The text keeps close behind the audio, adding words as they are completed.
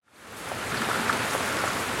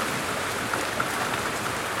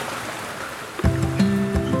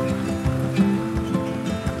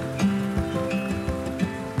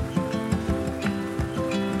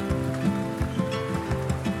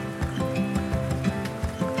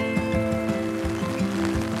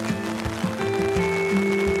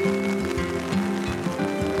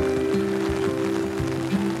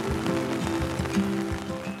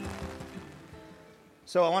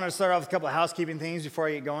So I wanted to start off with a couple of housekeeping things before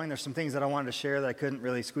I get going. There's some things that I wanted to share that I couldn't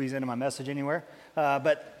really squeeze into my message anywhere.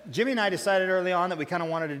 But Jimmy and I decided early on that we kind of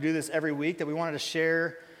wanted to do this every week, that we wanted to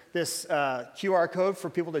share this QR code for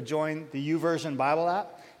people to join the YouVersion Bible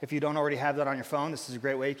app. If you don't already have that on your phone, this is a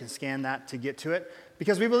great way you can scan that to get to it.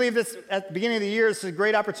 Because we believe this at the beginning of the year, this is a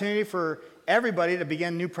great opportunity for everybody to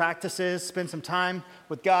begin new practices, spend some time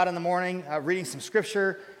with God in the morning, reading some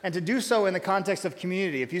scripture, and to do so in the context of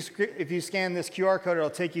community. If you scan this QR code, it'll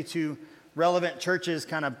take you to relevant churches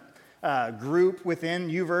kind of group within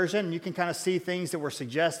YouVersion. You can kind of see things that we're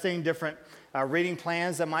suggesting, different reading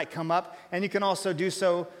plans that might come up, and you can also do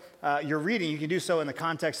so, your reading, you can do so in the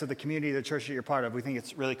context of the community of the church that you're part of. We think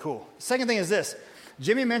it's really cool. The second thing is this.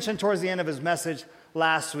 Jimmy mentioned towards the end of his message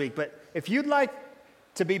last week, but if you'd like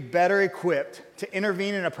to be better equipped to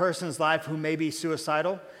intervene in a person's life who may be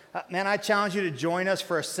suicidal, man, I challenge you to join us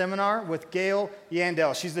for a seminar with Gail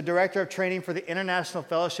Yandel. She's the Director of Training for the International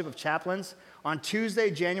Fellowship of Chaplains on Tuesday,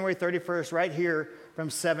 January 31st, right here from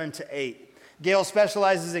 7 to 8. Gail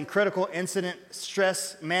specializes in critical incident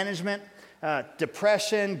stress management,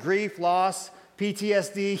 depression, grief, loss,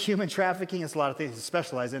 PTSD, human trafficking. It's a lot of things to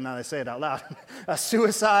specialize in now that I say it out loud.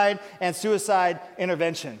 Suicide and suicide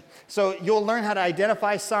intervention. So you'll learn how to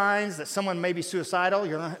identify signs that someone may be suicidal.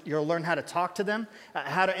 You'll learn how to talk to them,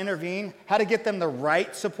 how to intervene, how to get them the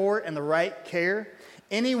right support and the right care.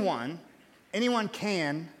 Anyone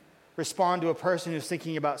can respond to a person who's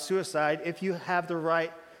thinking about suicide if you have the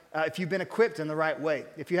right, if you've been equipped in the right way,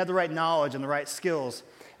 if you have the right knowledge and the right skills.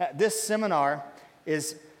 This seminar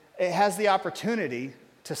it has the opportunity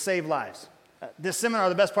to save lives. This seminar,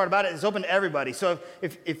 the best part about it, is open to everybody. So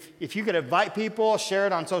if you could invite people, share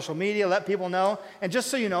it on social media, let people know. And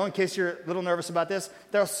just so you know, in case you're a little nervous about this,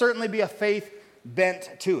 there'll certainly be a faith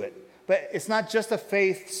bent to it. But it's not just a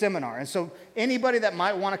faith seminar. And so anybody that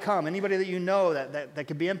might want to come, anybody that you know that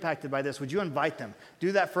could be impacted by this, would you invite them?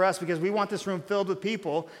 Do that for us, because we want this room filled with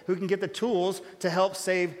people who can get the tools to help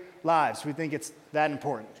save lives. We think it's that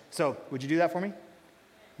important. So would you do that for me?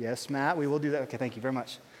 Yes, Matt, we will do that. Okay, thank you very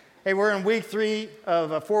much. Hey, we're in week 3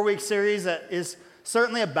 of a 4-week series that is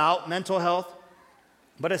certainly about mental health,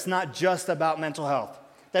 but it's not just about mental health.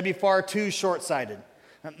 That'd be far too short-sighted.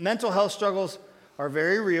 Mental health struggles are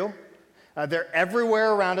very real. They're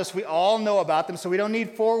everywhere around us. We all know about them, so we don't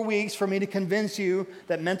need 4 weeks for me to convince you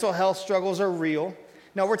that mental health struggles are real.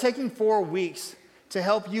 No, we're taking 4 weeks to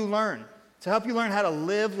help you learn how to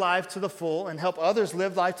live life to the full and help others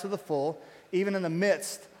live life to the full, even in the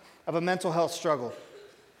midst of a mental health struggle.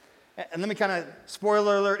 And let me kind of,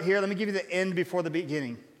 spoiler alert here, let me give you the end before the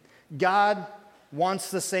beginning. God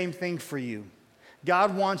wants the same thing for you.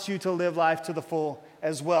 God wants you to live life to the full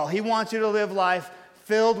as well. He wants you to live life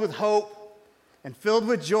filled with hope and filled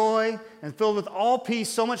with joy and filled with all peace,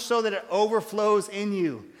 so much so that it overflows in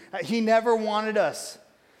you. He never wanted us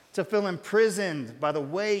to feel imprisoned by the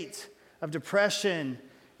weight of depression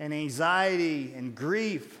and anxiety and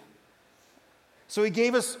grief. So he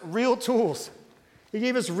gave us real tools. He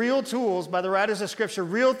gave us real tools by the writers of Scripture,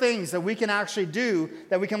 real things that we can actually do,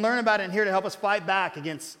 that we can learn about in here to help us fight back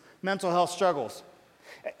against mental health struggles.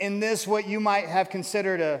 In this, what you might have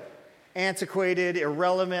considered a antiquated,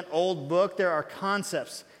 irrelevant, old book, there are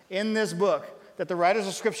concepts in this book that the writers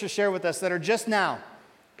of Scripture share with us that are just now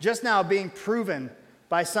being proven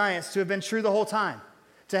by science to have been true the whole time,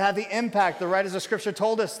 to have the impact the writers of Scripture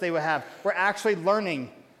told us they would have. We're actually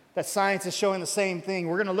learning that science is showing the same thing.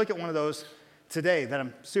 We're going to look at one of those today that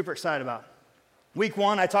I'm super excited about. Week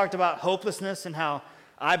 1, I talked about hopelessness and how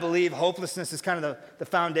I believe hopelessness is kind of the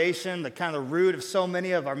foundation, the kind of the root of so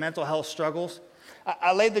many of our mental health struggles.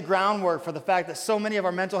 I laid the groundwork for the fact that so many of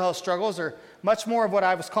our mental health struggles are much more of what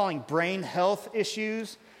I was calling brain health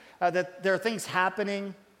issues, that there are things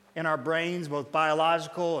happening in our brains, both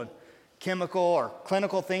biological and chemical or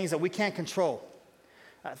clinical things that we can't control.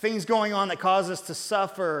 Things going on that cause us to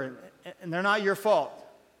suffer, and they're not your fault.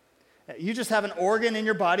 You just have an organ in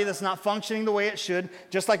your body that's not functioning the way it should.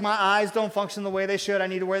 Just like my eyes don't function the way they should, I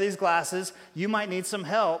need to wear these glasses. You might need some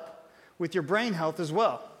help with your brain health as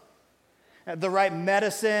well. The right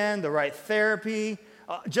medicine, the right therapy,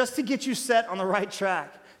 just to get you set on the right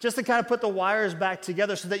track, just to kind of put the wires back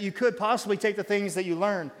together so that you could possibly take the things that you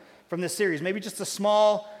learned from this series, maybe just a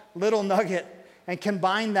small little nugget, and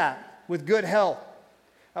combine that with good health,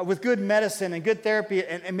 with good medicine and good therapy,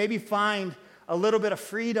 and maybe find a little bit of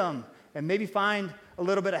freedom and maybe find a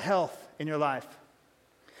little bit of health in your life.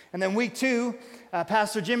 And then week 2,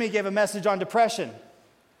 Pastor Jimmy gave a message on depression.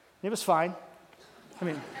 It was fine. I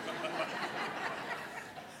mean,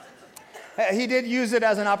 he did use it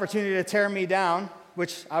as an opportunity to tear me down,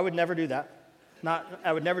 which I would never do that.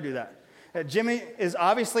 I would never do that. Jimmy is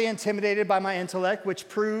obviously intimidated by my intellect, which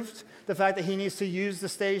proved the fact that he needs to use the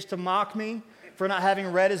stage to mock me for not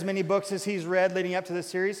having read as many books as he's read leading up to this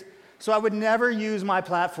series. So I would never use my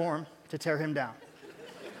platform to tear him down.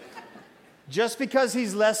 Just because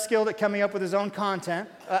he's less skilled at coming up with his own content,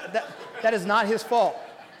 that is not his fault.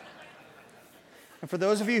 And for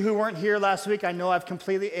those of you who weren't here last week, I know I've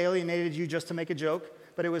completely alienated you just to make a joke,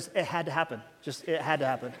 but it had to happen. It had to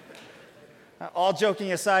happen. All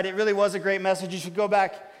joking aside, it really was a great message. You should go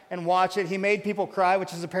back and watch it. He made people cry,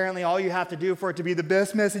 which is apparently all you have to do for it to be the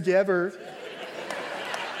best message ever.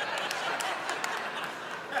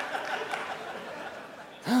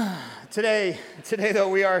 Today, though,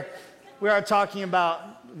 we are talking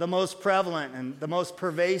about the most prevalent and the most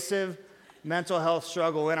pervasive mental health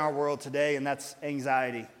struggle in our world today, and that's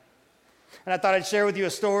anxiety. And I thought I'd share with you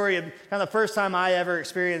a story of kind of the first time I ever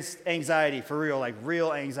experienced anxiety for real, like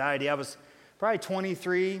real anxiety. I was probably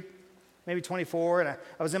 23, maybe 24, and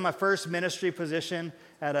I was in my first ministry position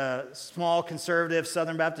at a small conservative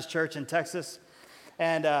Southern Baptist church in Texas.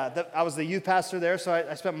 And I was the youth pastor there, so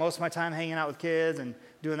I spent most of my time hanging out with kids and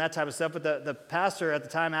doing that type of stuff. But the pastor at the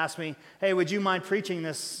time asked me, hey, would you mind preaching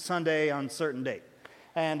this Sunday on a certain date?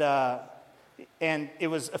 And it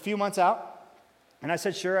was a few months out. And I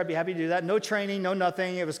said, sure, I'd be happy to do that. No training, no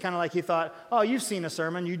nothing. It was kind of like he thought, oh, you've seen a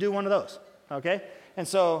sermon. You do one of those, okay? And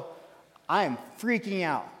so I am freaking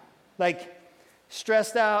out, like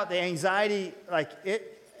stressed out. The anxiety, like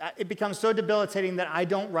it becomes so debilitating that I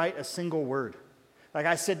don't write a single word. Like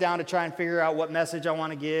I sit down to try and figure out what message I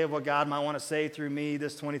want to give, what God might want to say through me,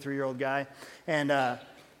 this 23-year-old guy. And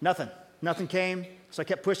nothing came. So I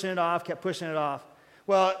kept pushing it off.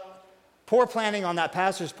 Well, poor planning on that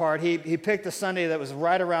pastor's part. He picked a Sunday that was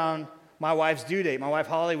right around my wife's due date. My wife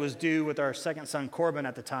Holly was due with our second son Corbin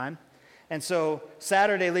at the time. And so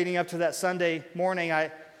Saturday leading up to that Sunday morning, I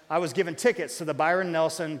was given tickets to the Byron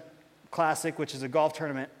Nelson Classic, which is a golf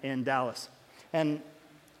tournament in Dallas. And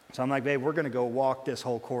so I'm like, babe, we're going to go walk this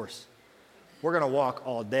whole course. We're going to walk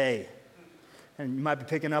all day. And you might be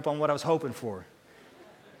picking up on what I was hoping for.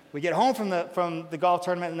 We get home from the golf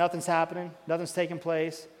tournament and nothing's happening. Nothing's taking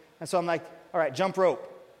place. And so I'm like, all right, jump rope.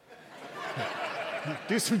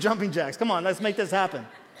 Do some jumping jacks. Come on, let's make this happen.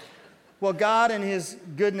 Well, God in his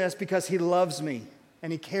goodness, because he loves me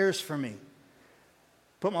and he cares for me,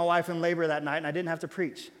 put my wife in labor that night and I didn't have to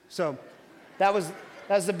preach. So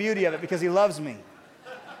that's the beauty of it, because he loves me.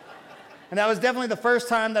 And that was definitely the first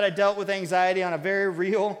time that I dealt with anxiety on a very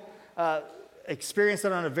real, experienced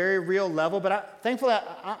it on a very real level. But thankfully,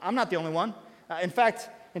 I'm not the only one. In fact,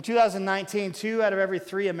 in 2019, 2 out of every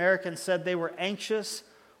 3 Americans said they were anxious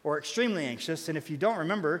or extremely anxious. And if you don't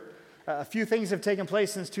remember, a few things have taken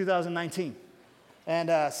place since 2019.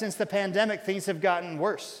 And since the pandemic, things have gotten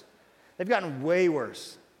worse. They've gotten way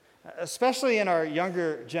worse, especially in our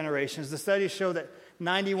younger generations. The studies show that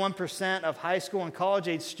 91% of high school and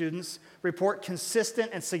college-age students report consistent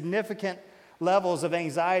and significant levels of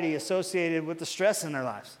anxiety associated with the stress in their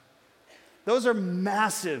lives. Those are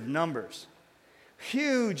massive numbers,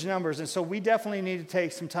 huge numbers, and so we definitely need to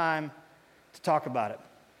take some time to talk about it.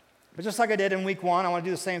 But just like I did in week 1, I want to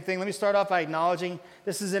do the same thing. Let me start off by acknowledging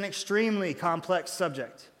this is an extremely complex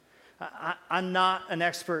subject. I'm not an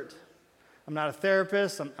expert. I'm not a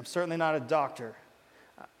therapist. I'm certainly not a doctor.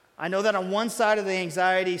 I know that on one side of the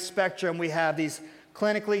anxiety spectrum, we have these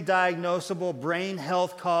clinically diagnosable brain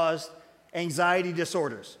health-caused anxiety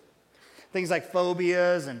disorders. Things like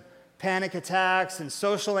phobias and panic attacks and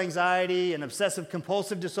social anxiety and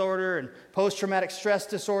obsessive-compulsive disorder and post-traumatic stress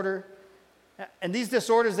disorder. And these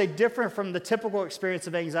disorders, they differ from the typical experience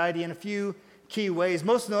of anxiety in a few key ways,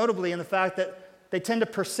 most notably in the fact that they tend to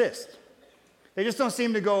persist. They just don't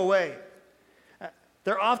seem to go away.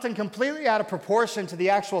 They're often completely out of proportion to the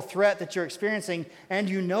actual threat that you're experiencing, and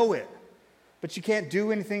you know it, but you can't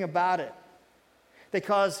do anything about it. They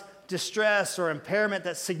cause distress or impairment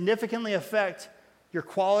that significantly affect your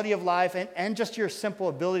quality of life and just your simple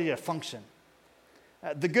ability to function.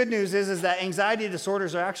 The good news is that anxiety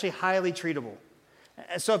disorders are actually highly treatable.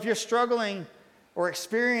 So if you're struggling or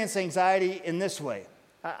experience anxiety in this way,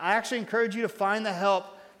 I actually encourage you to find the help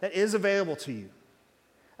that is available to you.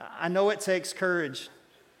 I know it takes courage.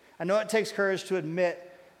 I know it takes courage to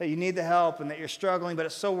admit that you need the help and that you're struggling, but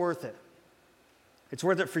it's so worth it. It's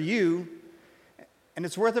worth it for you, and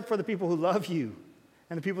it's worth it for the people who love you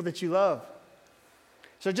and the people that you love.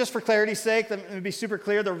 So just for clarity's sake, let me be super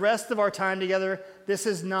clear. The rest of our time together, this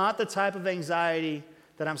is not the type of anxiety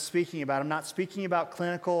that I'm speaking about. I'm not speaking about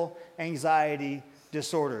clinical anxiety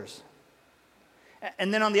disorders.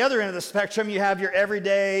 And then on the other end of the spectrum, you have your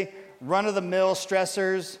everyday, run-of-the-mill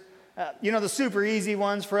stressors The super easy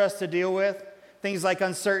ones for us to deal with, things like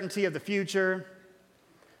uncertainty of the future,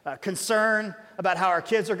 concern about how our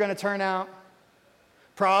kids are going to turn out,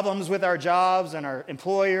 problems with our jobs and our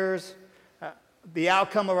employers, the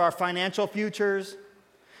outcome of our financial futures,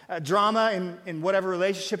 drama in whatever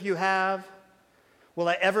relationship you have. Will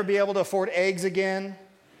I ever be able to afford eggs again?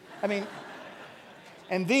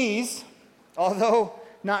 And these, although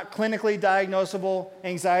not clinically diagnosable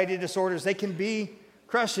anxiety disorders, they can be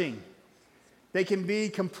crushing. They can be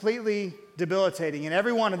completely debilitating. And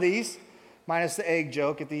every one of these, minus the egg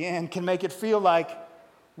joke at the end, can make it feel like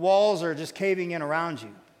walls are just caving in around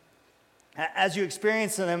you. As you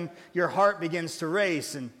experience them, your heart begins to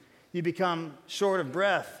race and you become short of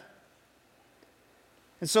breath.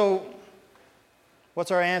 And so,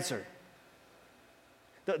 what's our answer?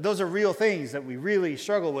 Those are real things that we really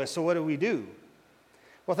struggle with, so what do we do?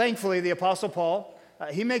 Well, thankfully, the Apostle Paul,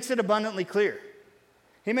 he makes it abundantly clear.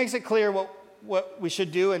 He makes it clear what we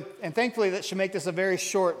should do, and thankfully that should make this a very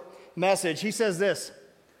short message. He says this: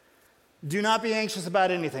 do not be anxious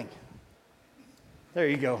about anything. There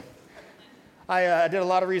you go. I did a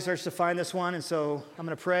lot of research to find this one, and so I'm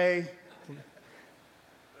going to pray.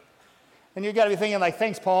 And you've got to be thinking like,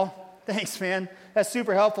 thanks, Paul. Thanks, man. That's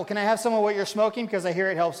super helpful. Can I have some of what you're smoking? Because I hear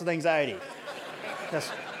it helps with anxiety.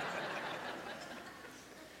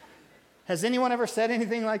 Has anyone ever said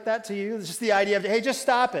anything like that to you? It's just the idea of, hey, just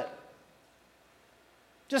stop it.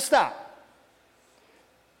 Just stop.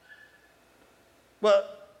 Well,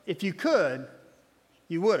 if you could,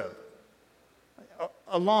 you would have.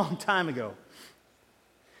 A long time ago.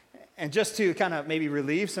 And just to kind of maybe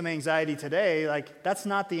relieve some anxiety today, like, that's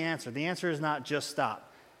not the answer. The answer is not just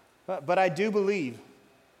stop. But I do believe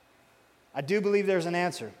there's an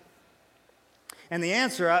answer. And the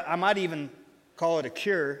answer, I might even call it a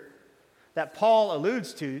cure, that Paul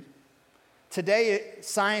alludes to. Today,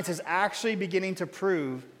 science is actually beginning to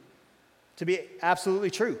prove to be absolutely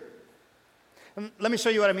true. And let me show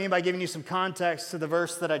you what I mean by giving you some context to the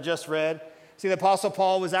verse that I just read. See, the Apostle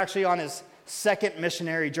Paul was actually on his second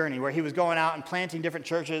missionary journey where he was going out and planting different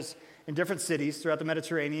churches in different cities throughout the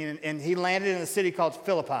Mediterranean, and he landed in a city called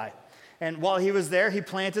Philippi. And while he was there, he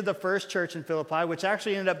planted the first church in Philippi, which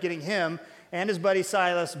actually ended up getting him and his buddy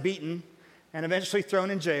Silas beaten and eventually thrown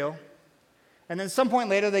in jail. And then some point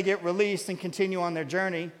later, they get released and continue on their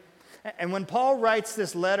journey. And when Paul writes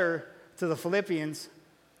this letter to the Philippians,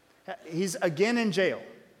 he's again in jail.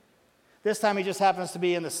 This time he just happens to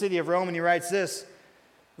be in the city of Rome, and he writes this: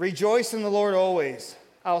 rejoice in the Lord always.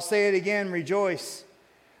 I'll say it again, rejoice.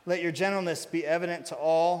 Let your gentleness be evident to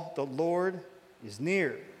all. The Lord is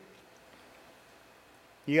near.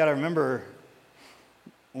 You got to remember,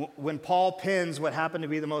 when Paul pens what happened to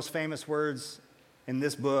be the most famous words in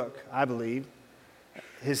this book, I believe,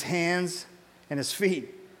 his hands and his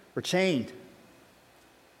feet were chained.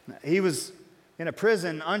 He was in a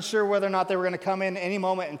prison, unsure whether or not they were going to come in any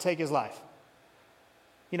moment and take his life.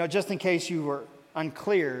 Just in case you were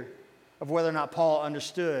unclear of whether or not Paul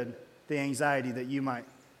understood the anxiety that you might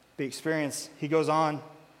be experiencing. He goes on,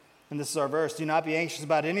 and this is our verse: do not be anxious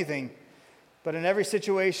about anything, but in every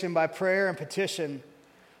situation, by prayer and petition,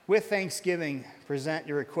 with thanksgiving, present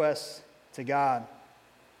your requests to God.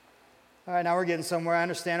 All right, now we're getting somewhere. I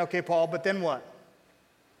understand. Okay, Paul, but then what?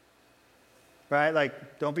 Right?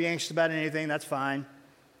 Like, don't be anxious about anything. That's fine.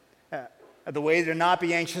 The way to not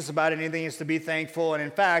be anxious about anything is to be thankful. And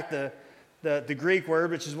in fact, the Greek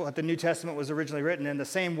word, which is what the New Testament was originally written in, the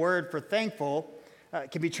same word for thankful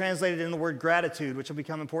can be translated in the word gratitude, which will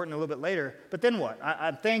become important a little bit later. But then what?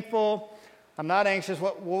 I'm thankful. I'm not anxious.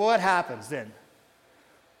 What happens then?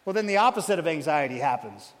 Well, then the opposite of anxiety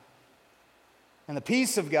happens. And the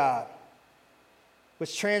peace of God,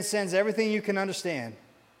 which transcends everything you can understand,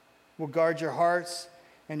 will guard your hearts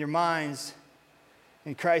and your minds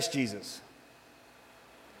in Christ Jesus.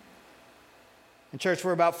 In church,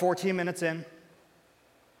 we're about 14 minutes in,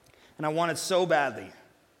 and I wanted so badly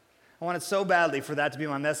for that to be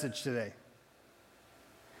my message today.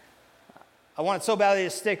 I wanted so badly to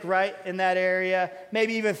stick right in that area,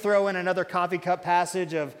 maybe even throw in another coffee cup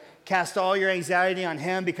passage of cast all your anxiety on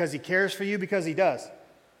him because he cares for you, because he does.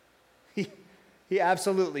 He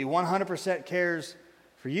absolutely 100% cares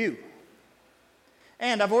for you.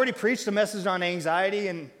 And I've already preached a message on anxiety,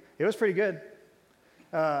 and it was pretty good.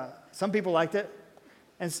 Some people liked it.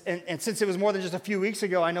 And since it was more than just a few weeks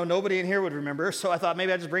ago, I know nobody in here would remember, so I thought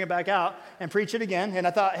maybe I'd just bring it back out and preach it again. And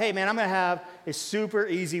I thought, hey, man, I'm going to have a super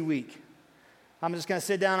easy week. I'm just going to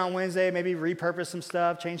sit down on Wednesday, maybe repurpose some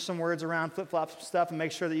stuff, change some words around, flip-flop some stuff, and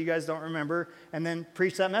make sure that you guys don't remember, and then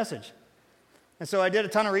preach that message. And so I did a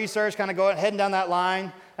ton of research, kind of heading down that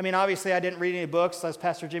line. I mean, obviously, I didn't read any books, as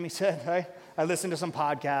Pastor Jimmy said, right? I listened to some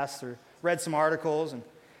podcasts or read some articles,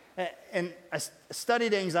 and I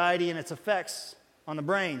studied anxiety and its effects on the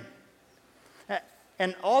brain.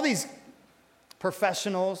 And all these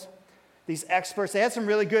professionals, these experts, they had some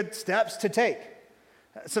really good steps to take.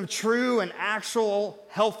 Some true and actual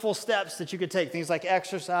helpful steps that you could take. Things like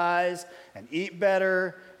exercise and eat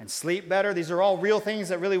better and sleep better. These are all real things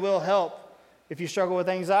that really will help if you struggle with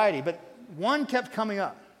anxiety. But one kept coming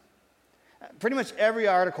up. Pretty much every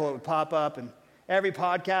article it would pop up and every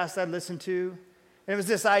podcast I'd listen to. And it was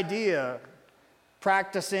this idea of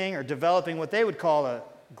practicing or developing what they would call a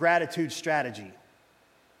gratitude strategy.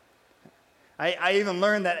 I even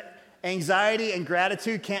learned that anxiety and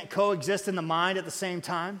gratitude can't coexist in the mind at the same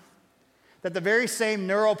time. That the very same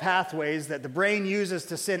neural pathways that the brain uses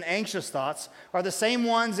to send anxious thoughts are the same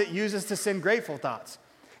ones it uses to send grateful thoughts.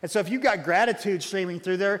 And so if you've got gratitude streaming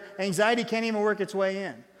through there, anxiety can't even work its way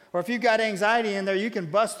in. Or if you've got anxiety in there, you can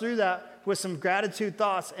bust through that with some gratitude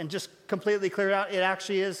thoughts and just completely clear it out. It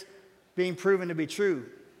actually is being proven to be true.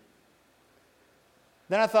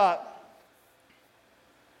 Then I thought,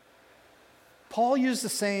 Paul used the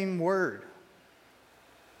same word.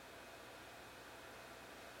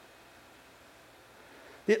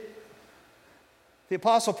 The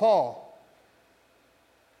Apostle Paul,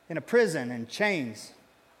 in a prison in chains,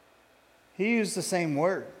 he used the same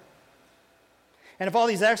word. And if all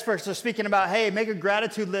these experts are speaking about, hey, make a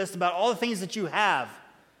gratitude list about all the things that you have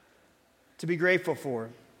to be grateful for.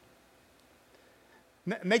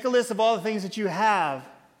 Make a list of all the things that you have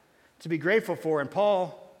to be grateful for. And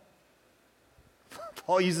Paul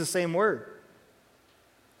used the same word.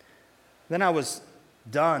 Then I was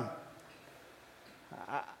done.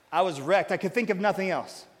 I was wrecked. I could think of nothing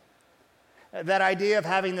else. That idea of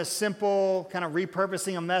having this simple kind of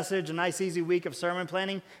repurposing a message, a nice easy week of sermon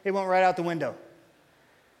planning, it went right out the window.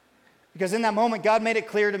 Because in that moment, God made it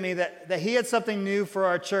clear to me that He had something new for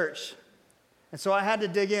our church. And so I had to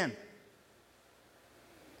dig in.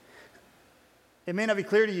 It may not be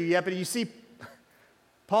clear to you yet, but you see,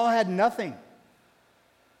 Paul had nothing.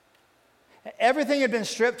 Everything had been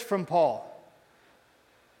stripped from Paul.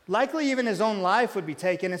 Likely even his own life would be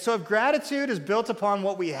taken. And so if gratitude is built upon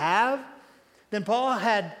what we have, then Paul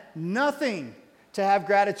had nothing to have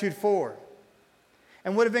gratitude for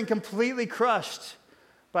and would have been completely crushed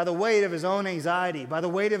by the weight of his own anxiety, by the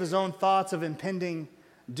weight of his own thoughts of impending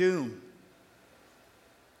doom.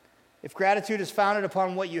 If gratitude is founded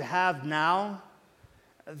upon what you have now,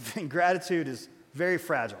 then gratitude is very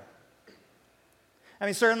fragile. I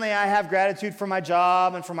mean, certainly I have gratitude for my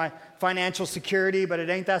job and for my financial security, but it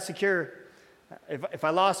ain't that secure. If I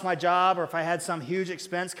lost my job or if I had some huge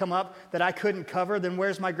expense come up that I couldn't cover, then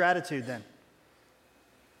where's my gratitude then?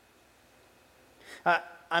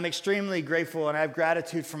 I'm extremely grateful and I have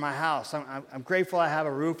gratitude for my house. I'm grateful I have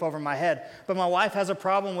a roof over my head. But my wife has a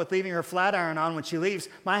problem with leaving her flat iron on when she leaves.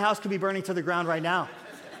 My house could be burning to the ground right now.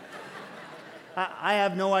 I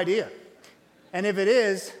have no idea. And if it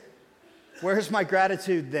is, where's my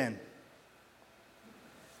gratitude then?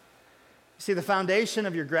 You see, the foundation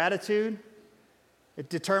of your gratitude, it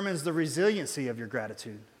determines the resiliency of your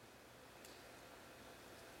gratitude.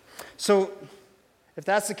 So, if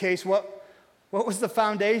that's the case, what was the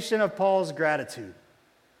foundation of Paul's gratitude?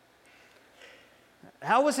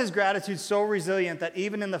 How was his gratitude so resilient that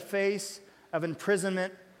even in the face of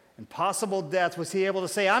imprisonment and possible death, was he able to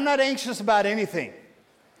say, I'm not anxious about anything,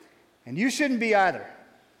 and you shouldn't be either?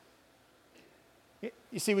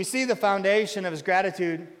 You see, we see the foundation of his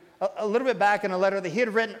gratitude a little bit back in a letter that he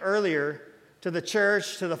had written earlier to the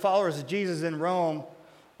church, to the followers of Jesus in Rome,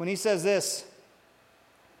 when he says this,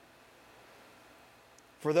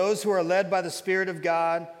 for those who are led by the Spirit of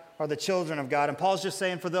God are the children of God. And Paul's just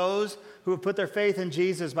saying for those who have put their faith in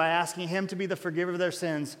Jesus by asking Him to be the forgiver of their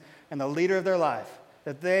sins and the leader of their life,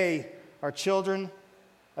 that they are children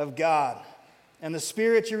of God. And the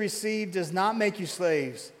Spirit you received does not make you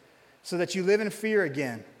slaves, so that you live in fear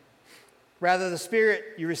again. Rather, the Spirit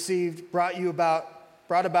you received brought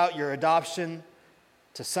about your adoption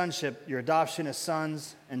to sonship, your adoption as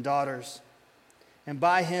sons and daughters. And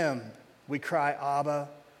by Him we cry, Abba,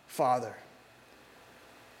 Father.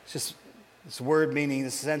 It's just this word meaning the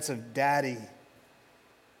sense of daddy.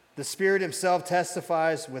 The Spirit Himself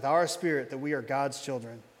testifies with our spirit that we are God's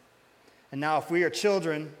children. And now if we are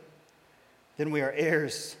children, then we are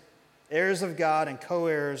heirs, heirs of God and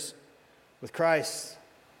co-heirs with Christ.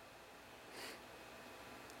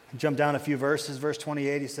 Jump down a few verses. Verse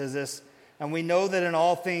 28, he says this, and we know that in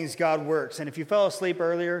all things God works. And if you fell asleep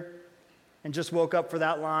earlier and just woke up for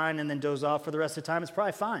that line and then dozed off for the rest of the time, it's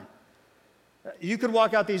probably fine. You could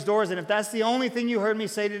walk out these doors, and if that's the only thing you heard me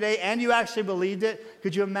say today and you actually believed it,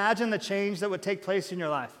 could you imagine the change that would take place in your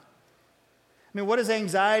life? I mean, what is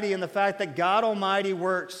anxiety in the fact that God Almighty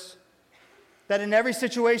works? That in every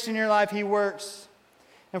situation in your life, He works.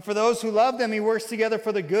 And for those who love them, He works together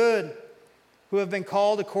for the good, who have been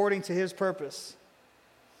called according to His purpose.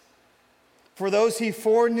 For those He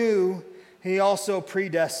foreknew, He also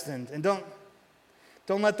predestined. And don't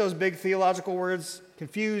let those big theological words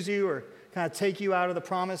confuse you or kind of take you out of the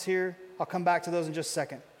promise here. I'll come back to those in just a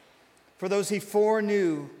second. For those He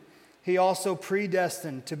foreknew, He also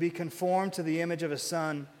predestined to be conformed to the image of His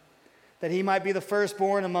Son, that He might be the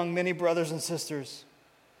firstborn among many brothers and sisters.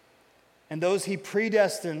 And those He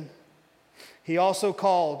predestined, He also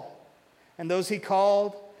called. And those He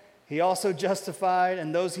called, He also justified.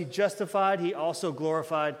 And those He justified, He also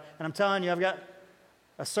glorified. And I'm telling you, I've got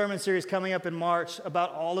a sermon series coming up in March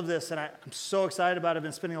about all of this, and I'm so excited about it. I've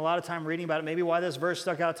been spending a lot of time reading about it. Maybe why this verse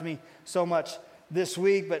stuck out to me so much this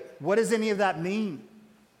week, but what does any of that mean?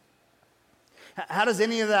 How does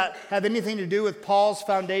any of that have anything to do with Paul's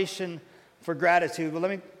foundation for gratitude? Well,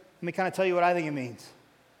 let me kind of tell you what I think it means.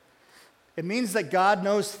 It means that God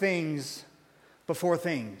knows things before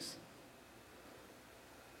things.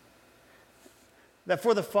 That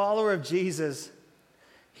for the follower of Jesus,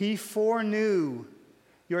 He foreknew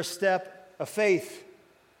your step of faith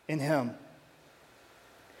in Him.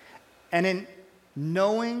 And in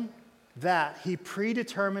knowing that, He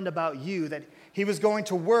predetermined about you that He was going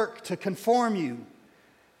to work to conform you.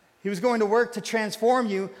 He was going to work to transform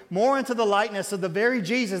you more into the likeness of the very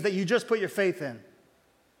Jesus that you just put your faith in.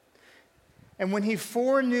 And when He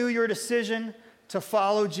foreknew your decision to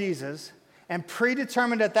follow Jesus and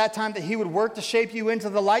predetermined at that time that He would work to shape you into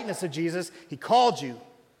the likeness of Jesus, He called you.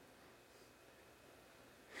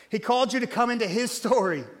 He called you to come into His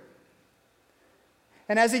story.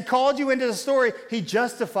 And as He called you into the story, He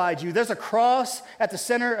justified you. There's a cross at the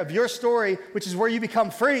center of your story, which is where you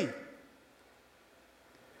become free.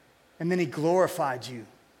 And then He glorified you.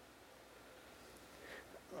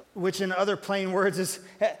 Which in other plain words is,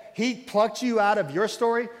 He plucked you out of your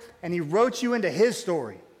story and He wrote you into His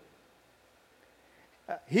story.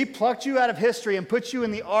 He plucked you out of history and put you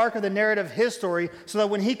in the arc of the narrative of His story so that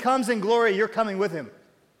when He comes in glory, you're coming with Him.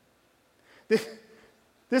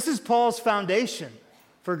 This is Paul's foundation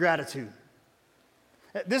for gratitude.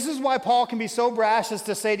 This is why Paul can be so brash as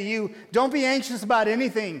to say to you, don't be anxious about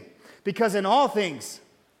anything, because in all things,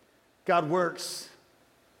 God works.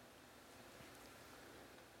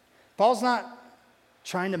 Paul's not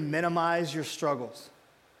trying to minimize your struggles.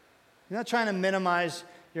 He's not trying to minimize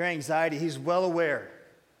your anxiety. He's well aware.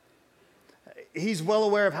 He's well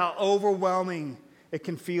aware of how overwhelming it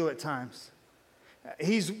can feel at times.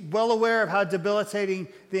 He's well aware of how debilitating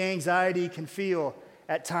the anxiety can feel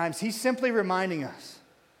at times. He's simply reminding us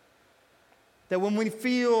that when we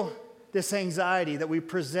feel this anxiety, that we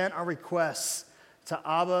present our requests to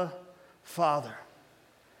Abba, Father,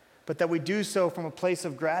 but that we do so from a place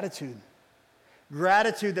of gratitude.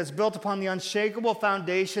 Gratitude that's built upon the unshakable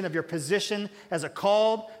foundation of your position as a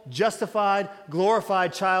called, justified,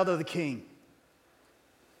 glorified child of the King.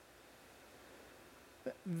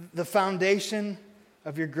 The foundation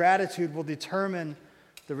of your gratitude will determine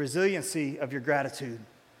the resiliency of your gratitude.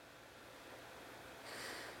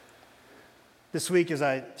 This week, as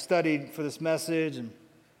I studied for this message and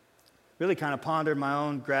really kind of pondered my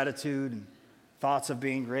own gratitude and thoughts of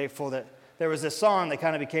being grateful, that there was this song that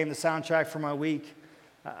kind of became the soundtrack for my week.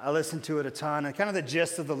 I listened to it a ton, and kind of the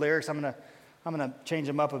gist of the lyrics, I'm gonna change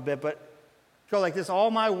them up a bit, but go like this: all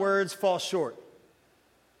my words fall short.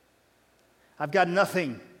 I've got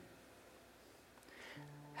nothing.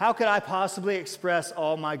 How could I possibly express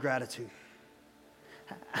all my gratitude?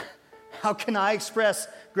 How can I express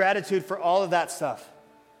gratitude for all of that stuff?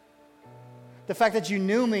 The fact that you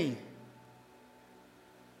knew me.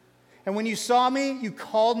 And when you saw me, you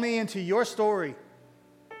called me into your story.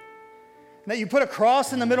 And that you put a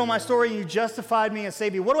cross in the middle of my story and you justified me and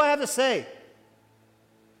saved me. What do I have to say?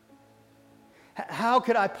 How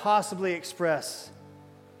could I possibly express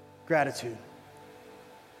gratitude?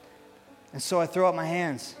 And so I throw up my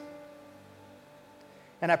hands.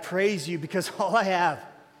 And I praise you because all I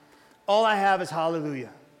have is hallelujah.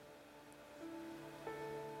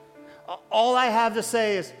 All I have to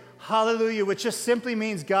say is hallelujah, which just simply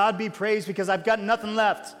means God be praised, because I've got nothing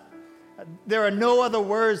left. There are no other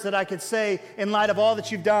words that I could say in light of all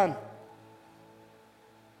that you've done.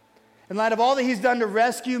 In light of all that He's done to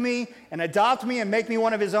rescue me and adopt me and make me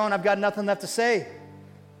one of His own, I've got nothing left to say.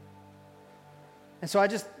 And so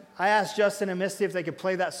I asked Justin and Misty if they could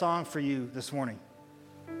play that song for you this morning.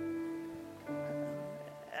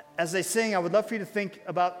 as they sing, I would love for you to think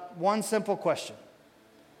about one simple question.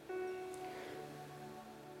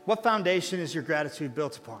 What foundation is your gratitude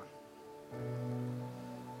built upon?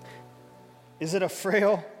 Is it a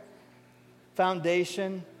frail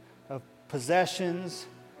foundation of possessions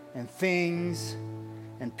and things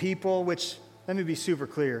and people, which, let me be super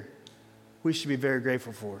clear, we should be very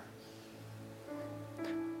grateful for?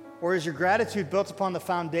 Or is your gratitude built upon the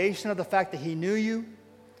foundation of the fact that he knew you,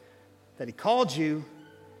 that he called you,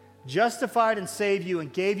 justified and saved you,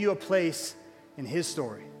 and gave you a place in his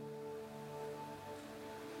story?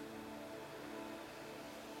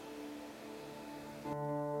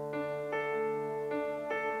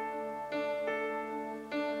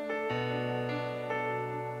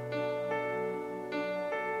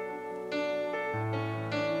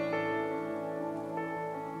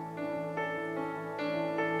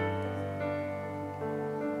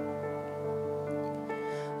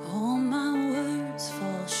 All my words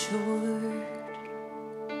fall short.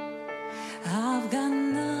 I've got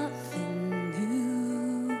nothing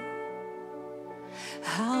new.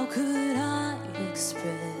 How could I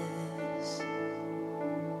express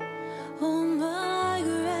all my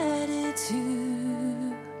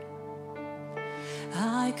gratitude?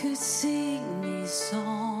 I could sing these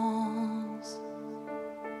songs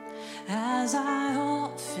as I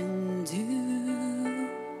often do,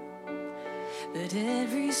 but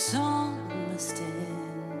every song must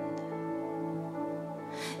end,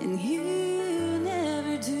 and you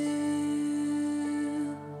never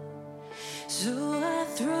do. So I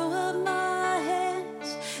throw up my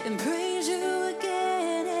hands and praise you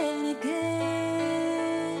again and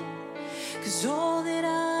again, 'cause all that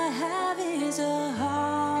I have is a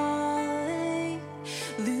hallelujah,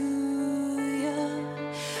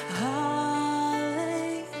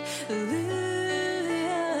 hallelujah.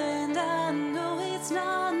 And I know it's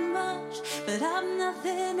not much, but I'm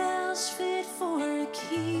nothing else fit for a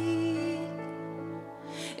king,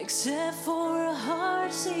 except for a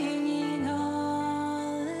heart singing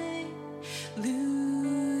hallelujah,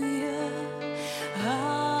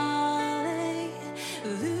 hallelujah.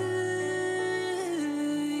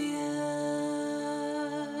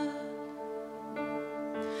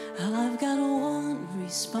 I've got one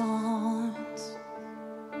response,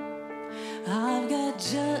 I've got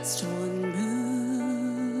just one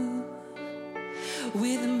move.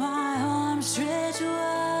 With my arms stretched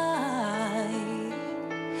wide,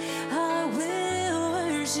 I will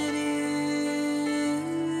worship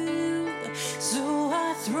you. So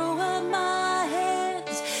I throw up my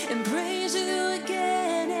hands and praise you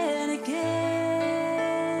again and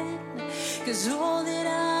again, 'cause all that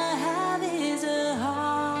I have is a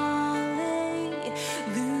hallelujah,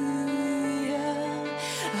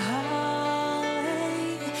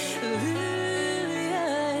 hallelujah.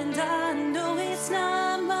 And I know it's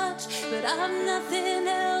not much, but I'm nothing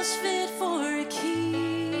else fit for a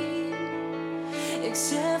king,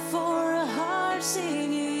 except for a heart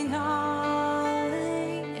singing hallelujah,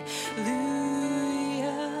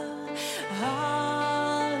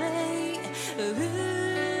 hallelujah.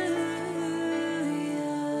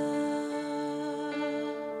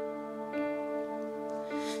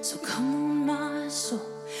 So come on, my soul,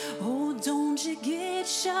 oh, don't you get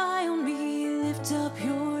shy on me. Lift up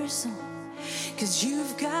your song, 'cause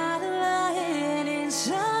you've got a lion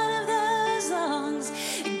inside of those lungs.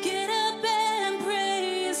 Get up and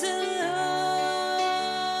praise the Lord.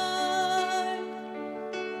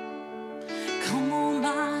 Come on,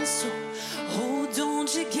 my soul, oh,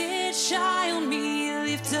 don't you get shy on me.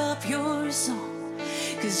 Lift up your song,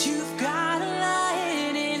 'cause you've got a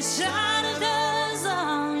lion inside of those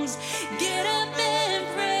lungs. Get up and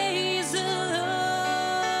praise the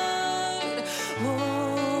Lord.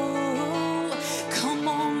 Oh, come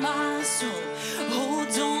on, my soul, oh,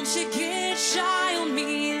 don't you get shy on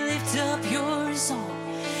me. Lift up your song,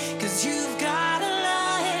 'cause you've got a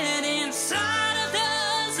lion inside of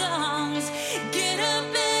those lungs. Get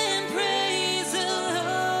up and praise the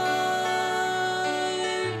Lord.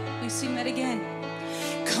 We sing that again.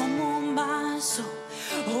 Come on, my soul,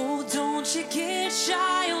 oh, don't you get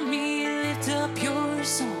shy on me. Lift up your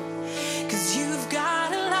song, 'cause you've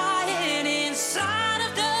got a lion inside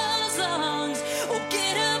of those lungs. Oh,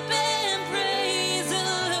 get up and praise the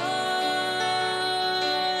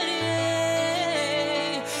Lord.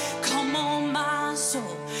 Yeah. Come on, my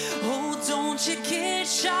soul, oh, don't you get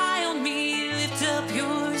shy on me. Lift up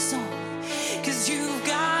your song, 'cause you've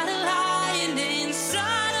got a lion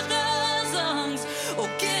inside of those lungs. Oh,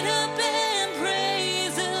 get up and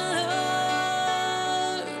praise the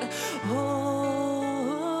Lord. Oh,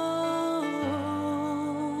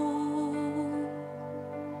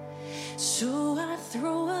 so I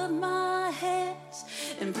throw up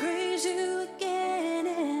and praise you again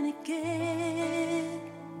and again.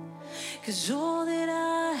 'Cause all that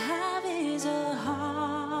I have is a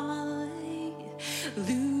hallelujah,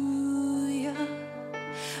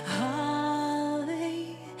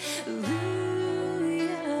 hallelujah.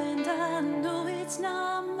 And I know it's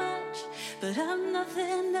not much, but I've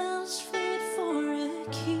nothing else fit for a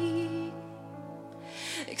king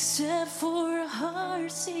except for a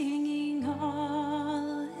heart singing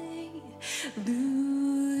hallelujah,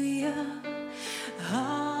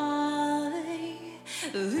 hallelujah.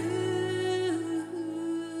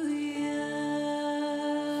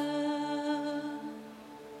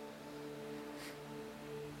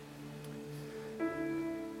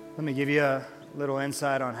 Let me give you a little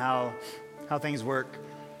insight on how things work.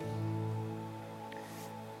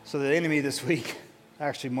 So the enemy this week,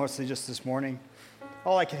 actually mostly just this morning,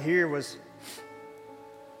 all I could hear was,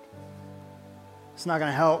 it's not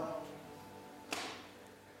going to help.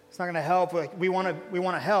 It's not going to help. Like, we want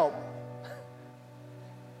to help.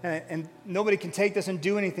 And nobody can take this and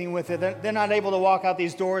do anything with it. They're not able to walk out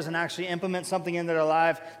these doors and actually implement something into their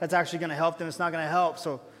life that's actually going to help them. It's not going to help.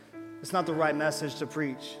 So it's not the right message to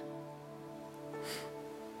preach.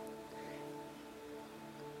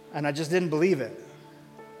 And I just didn't believe it.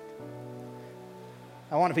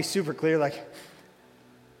 I want to be super clear. Like,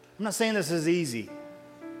 I'm not saying this is easy.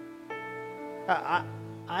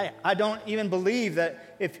 I don't even believe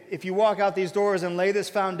that if you walk out these doors and lay this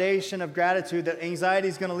foundation of gratitude, that anxiety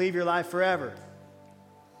is going to leave your life forever.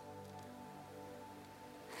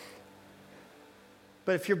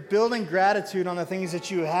 But if you're building gratitude on the things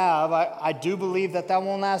that you have, I do believe that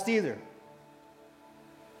won't last either.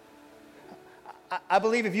 I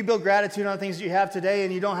believe if you build gratitude on the things that you have today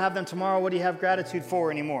and you don't have them tomorrow, what do you have gratitude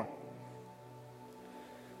for anymore?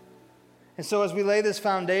 And so as we lay this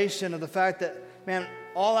foundation of the fact that, man,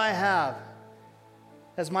 all I have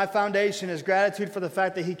as my foundation is gratitude for the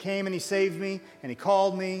fact that He came and He saved me and He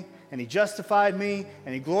called me and He justified me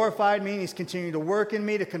and He glorified me and He's continuing to work in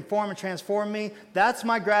me to conform and transform me. That's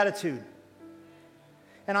my gratitude.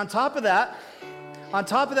 And on top of that,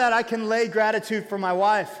 I can lay gratitude for my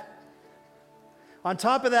wife. On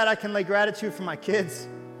top of that, I can lay gratitude for my kids,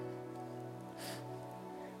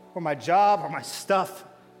 or my job, or my stuff,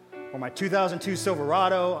 or my 2002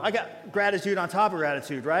 Silverado. I got gratitude on top of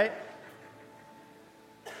gratitude, right?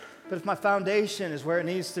 But if my foundation is where it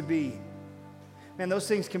needs to be, man, those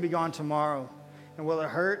things can be gone tomorrow. And will it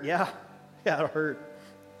hurt? Yeah, it'll hurt.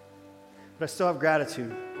 But I still have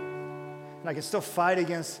gratitude. And I can still fight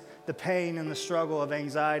against the pain and the struggle of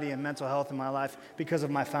anxiety and mental health in my life because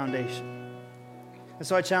of my foundation. And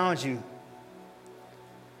so I challenge you.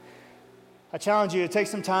 To take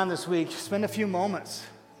some time this week, spend a few moments.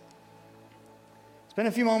 Spend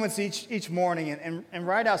a few moments each morning and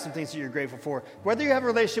write out some things that you're grateful for. Whether you have a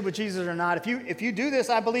relationship with Jesus or not, if you do this,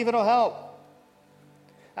 I believe it'll help.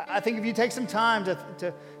 I think if you take some time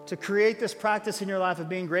to create this practice in your life of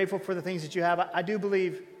being grateful for the things that you have, I do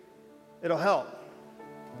believe it'll help.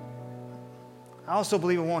 I also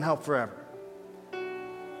believe it won't help forever.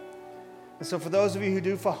 And so for those of you who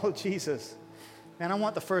do follow Jesus, man, I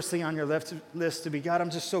want the first thing on your list to be, God, I'm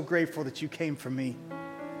just so grateful that you came for me.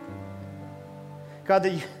 God,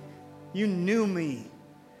 that you knew me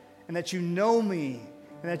and that you know me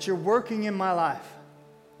and that you're working in my life.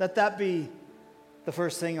 Let that be the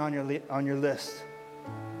first thing on your list.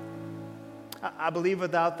 I believe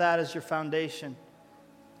without that as your foundation,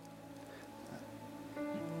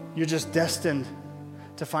 you're just destined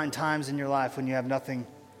to find times in your life when you have nothing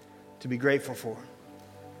to be grateful for.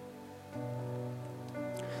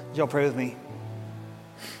 Would y'all pray with me?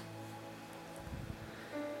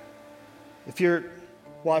 If you're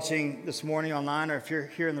watching this morning online, or if you're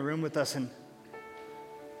here in the room with us and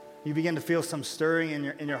you begin to feel some stirring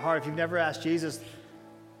in your heart, if you've never asked Jesus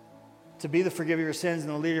to be the forgiver of your sins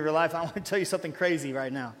and the leader of your life, I want to tell you something crazy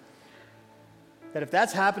right now. That if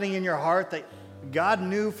that's happening in your heart, that God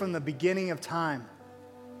knew from the beginning of time.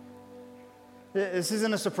 This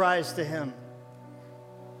isn't a surprise to Him.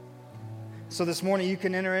 So this morning you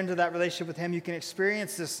can enter into that relationship with Him. You can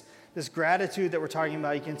experience this gratitude that we're talking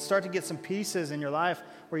about. You can start to get some pieces in your life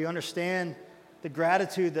where you understand the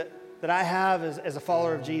gratitude that I have as a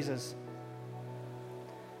follower of Jesus.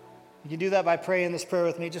 You can do that by praying this prayer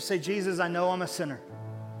with me. Just say, Jesus, I know I'm a sinner.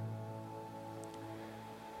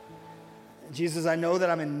 Jesus, I know that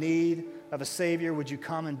I'm in need of a Savior. Would you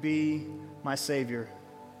come and be my Savior?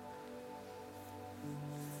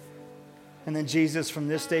 And then Jesus, from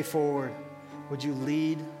this day forward, would you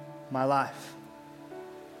lead my life?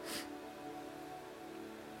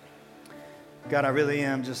 God, I really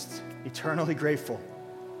am just eternally grateful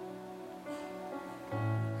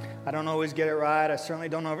I don't always get it right. I certainly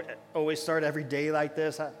don't always start every day like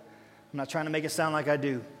this. I'm not trying to make it sound like I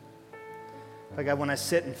do. But God, when I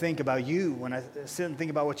sit and think about you, when I sit and think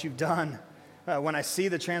about what you've done, when I see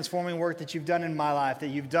the transforming work that you've done in my life, that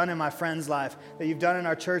you've done in my friend's life, that you've done in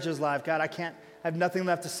our church's life, God, I have nothing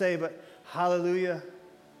left to say but hallelujah.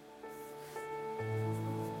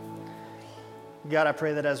 God, I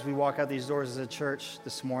pray that as we walk out these doors as a church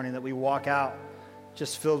this morning, that we walk out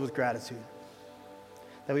just filled with gratitude.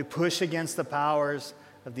 That we push against the powers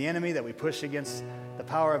of the enemy, that we push against the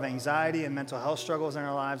power of anxiety and mental health struggles in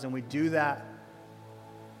our lives, and we do that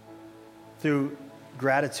through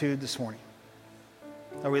gratitude this morning.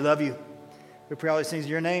 Lord, we love you. We pray all these things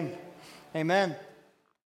in your name. Amen.